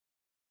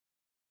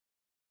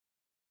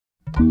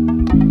What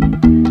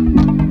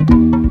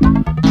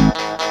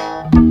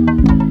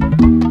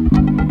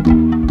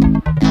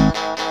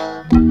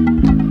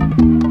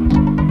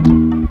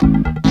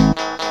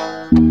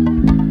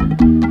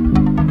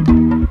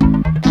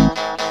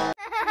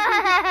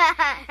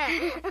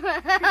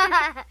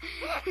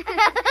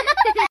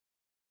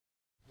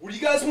do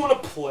you guys want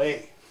to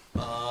play? Do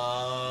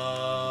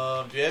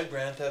you have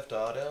Grand Theft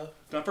Auto?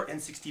 Not for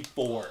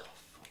N64.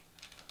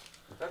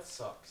 That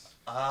sucks.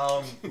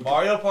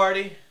 Mario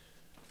Party?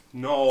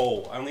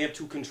 No, I only have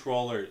 2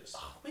 controllers.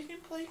 Oh, we can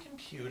play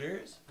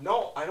computers.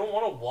 No, I don't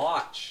want to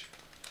watch.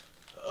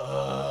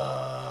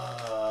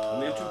 I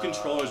only have 2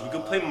 controllers. We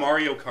can play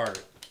Mario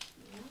Kart.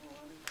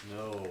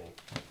 No.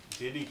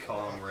 Diddy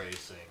Kong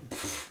Racing.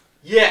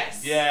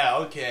 Yes! Yeah,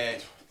 okay.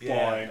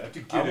 Yeah. Fine. I have to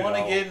get I it want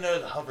to out. get in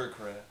a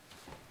hovercraft.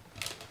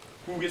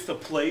 Who gets to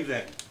play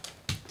then?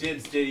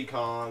 Did's Diddy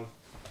Kong.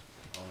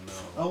 Oh no.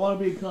 I want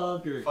to be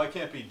conquered. If I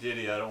can't be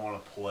Diddy, I don't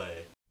want to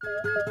play.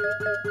 What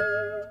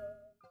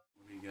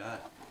do you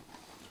got?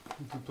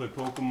 We can play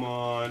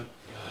Pokemon.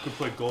 We can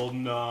play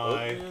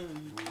GoldenEye.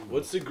 Okay.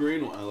 What's the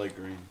green one? I like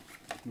green.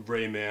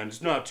 Rayman.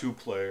 It's not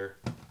 2-player.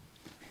 We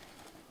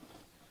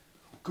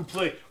could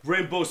play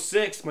Rainbow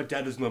Six. My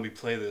dad doesn't let me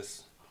play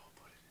this.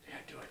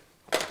 Yeah, do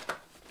it.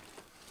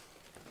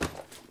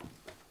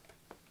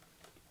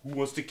 Who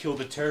wants to kill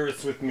the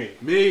terrorists with me?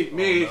 Me.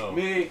 Oh, no.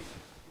 Me.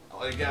 Oh,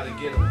 I gotta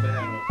get him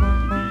back.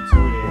 Me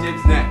too, Dave.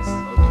 Dibs next.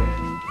 Okay.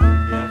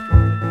 Yeah.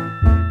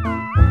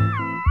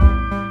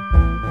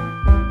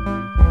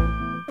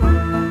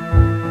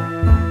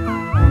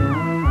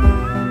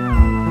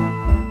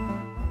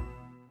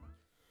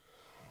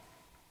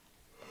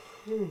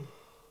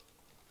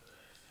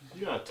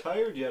 You're not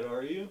tired yet,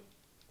 are you?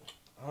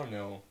 I don't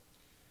know.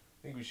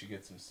 I think we should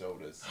get some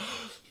sodas.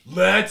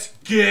 Let's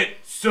get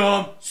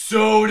some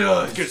sodas.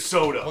 Let's get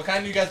soda. What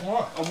kind do you guys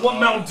want? I want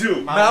Mountain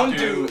Dew. Mountain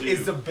Dew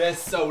is the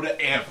best soda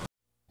ever.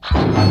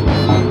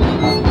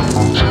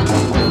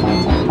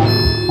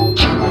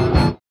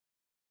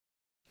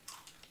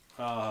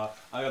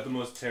 I got the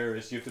most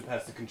terrorists. You have to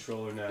pass the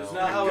controller now. That's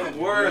not how it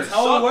works. That's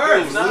how it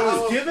works. It's not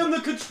how it- Give him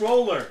the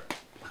controller.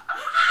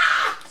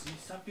 See,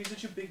 stop being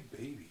such a big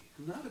baby.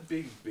 I'm not a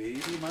big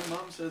baby. My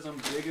mom says I'm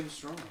big and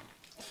strong.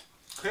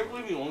 Can't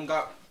believe you only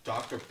got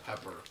Dr.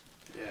 Pepper.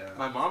 Yeah.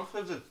 My mom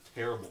says it's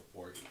terrible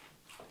for you.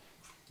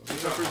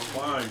 Pepper's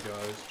fine,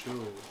 guys.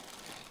 Chill.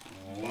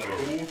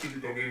 Hello, should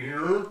you come in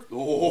here?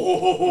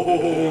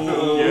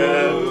 Oh,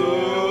 yeah,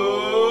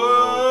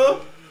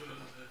 dude.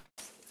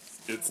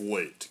 It's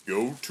late.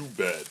 Go to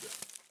bed.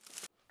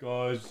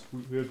 Guys,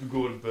 we have to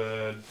go to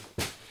bed.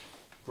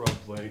 Grab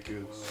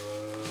blankets.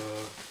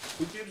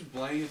 Who gives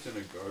blankets in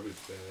a garbage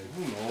bag? I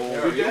don't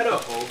know. Are you a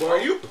hobo?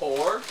 Are you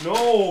poor?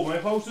 No, my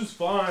house is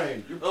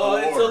fine. You're poor.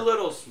 It's a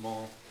little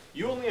small.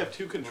 You only have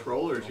 2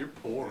 controllers. You're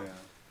poor. Yeah.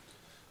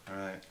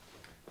 Alright.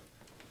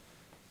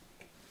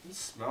 It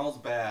smells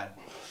bad.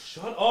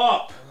 Shut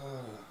up.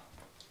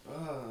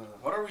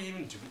 What are we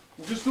even doing?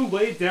 We're just gonna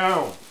lay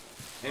down.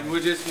 And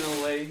we're just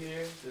gonna lay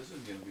here? This is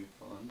gonna be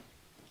fun.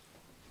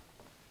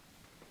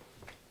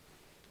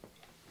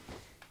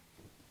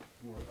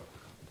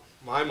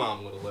 My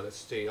mom would have let us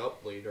stay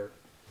up later.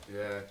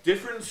 Yeah.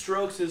 Different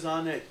Strokes is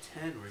on at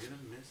 10. We're gonna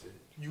miss it.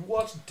 You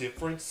watch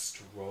Different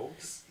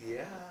Strokes?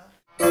 Yeah.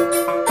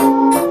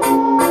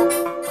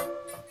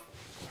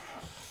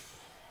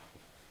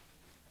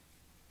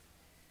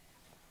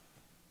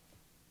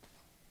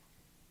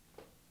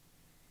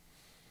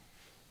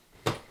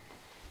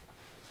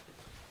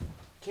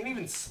 Can't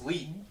even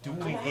sleep.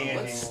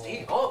 Let's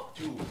stay up,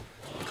 dude.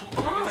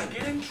 Come on. We're gonna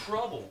get in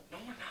trouble. No,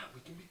 we're not.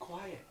 We can be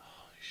quiet.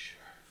 Oh, sure.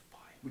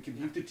 Fine. We can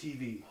mute the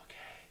TV.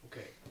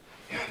 Okay.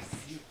 Yes.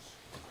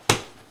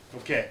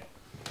 Okay.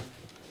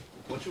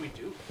 What should we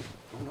do?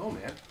 I don't know,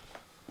 man.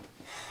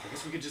 I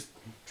guess we could just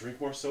drink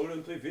more soda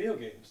and play video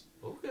games.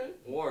 Okay.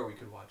 Or we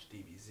could watch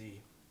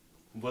DBZ.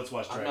 Let's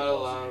watch I'm Dragon not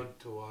Ball Z. allowed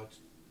to watch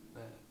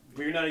that.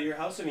 But you're not at your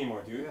house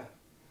anymore, dude. Yeah.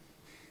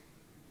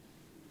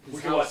 We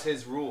His can house, watch.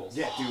 his rules.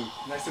 Yeah, dude.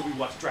 And I said we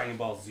watch Dragon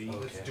Ball Z. Okay.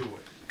 Let's do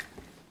it.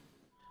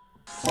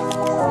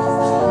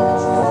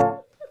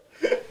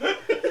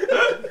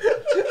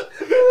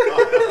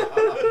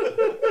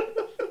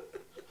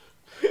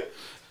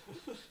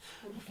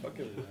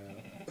 Fucking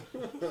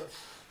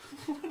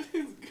What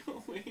is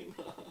going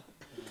on?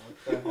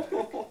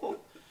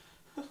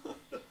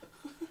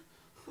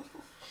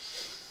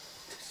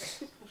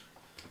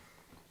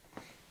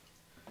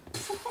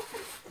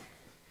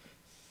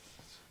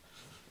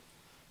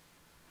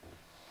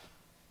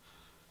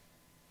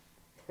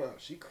 Wow,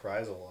 she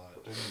cries a lot.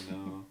 I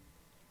know.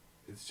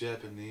 It's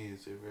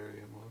Japanese. They're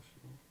very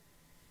emotional.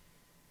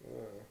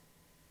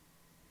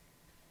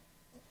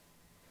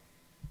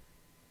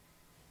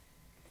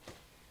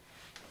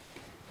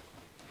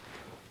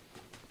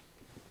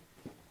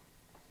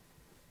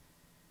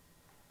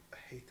 I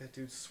hate that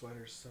dude's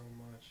sweater so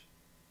much.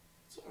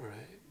 It's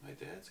alright. My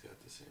dad's got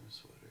the same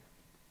sweater.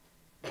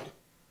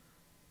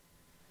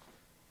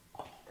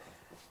 Oh.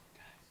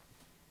 Guys.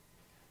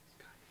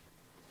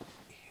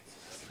 Ian's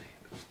asleep.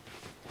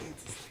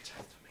 Ian's asleep.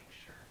 Just to make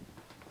sure.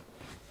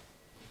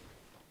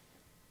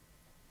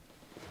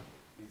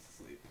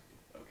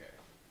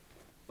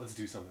 Let's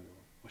do something to him.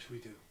 What should we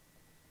do?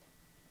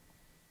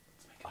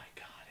 Let's make I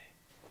got it.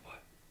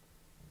 What?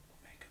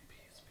 We'll make him pee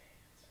his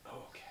pants.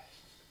 Oh, okay.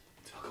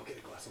 I'll go get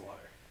a glass of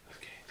water.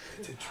 Okay.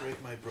 It's a trick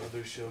my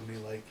brother showed me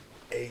like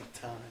 8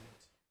 times.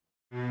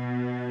 I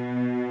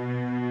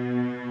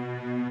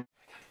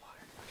got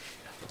water.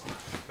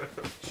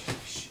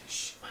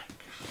 Shh. My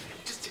God.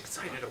 I'm just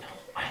excited.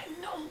 I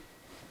know.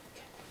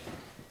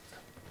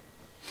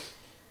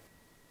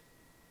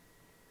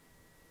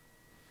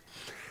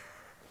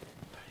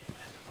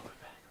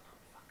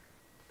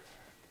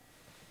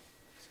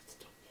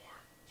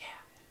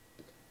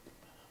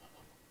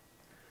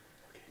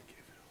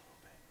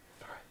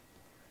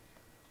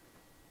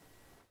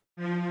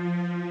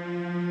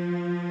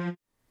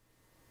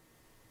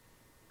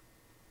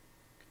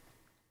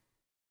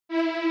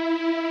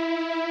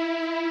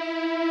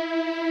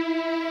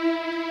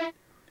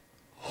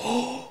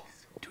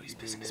 Dude, he's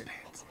pissing his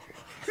pants.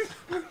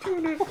 I'm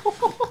doing it. What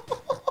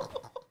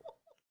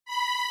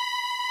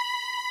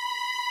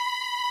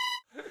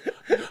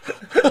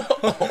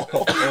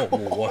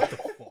the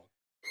fuck?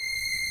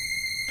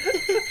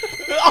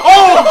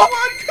 Oh!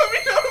 Blood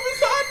coming out of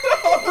his hot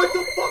dog! What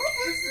the fuck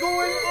is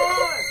going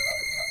on?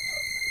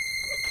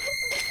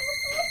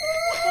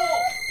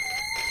 Oh!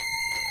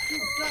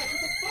 Dude, God,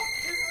 what the fuck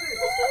is this?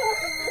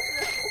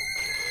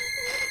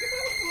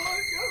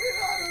 Blood coming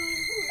out of his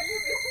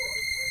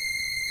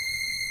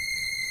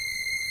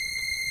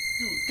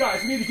Dude, guys,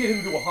 we need to get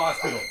him to a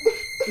hospital.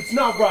 It's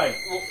not right.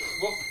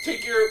 Well,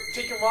 take your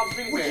mom's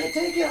minivan. We can't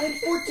take it. I'm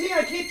 14.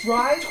 I can't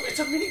drive. Dude, it's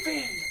a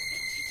minivan.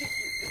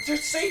 They're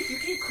safe. You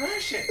can't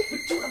crash it.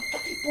 But dude, I'm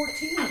fucking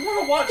 14. I want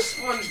to watch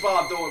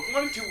SpongeBob though. I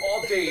wanted to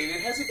all day, and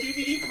it has a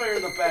DVD player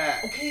in the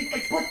back. Okay,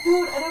 but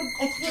dude, I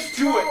can't Just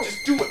do it.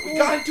 Just do it. We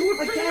gotta do it.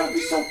 My for dad him, would be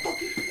dude. so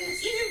fucking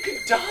pissed. Ian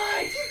could die.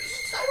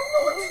 I don't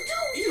know what to do.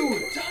 Ian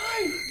would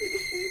die.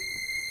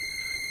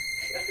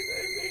 I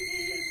think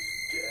Ian's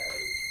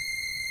dead.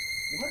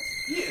 What?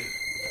 Ian.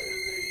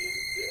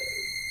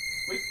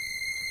 Wait.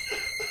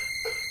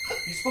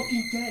 He's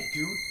fucking dead,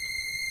 dude.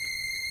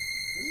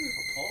 Doesn't have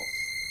a pulse.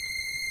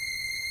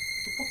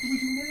 What the fuck do we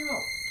do now?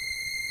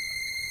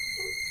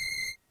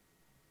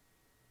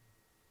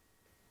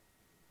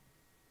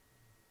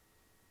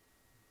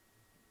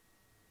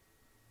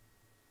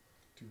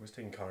 Dude, what's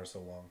taking Connor so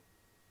long?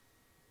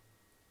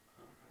 I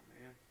don't know,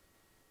 man.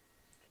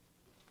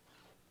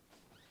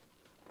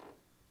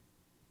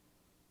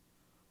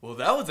 Well,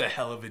 that was a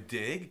hell of a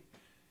dig.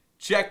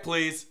 Check,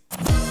 please.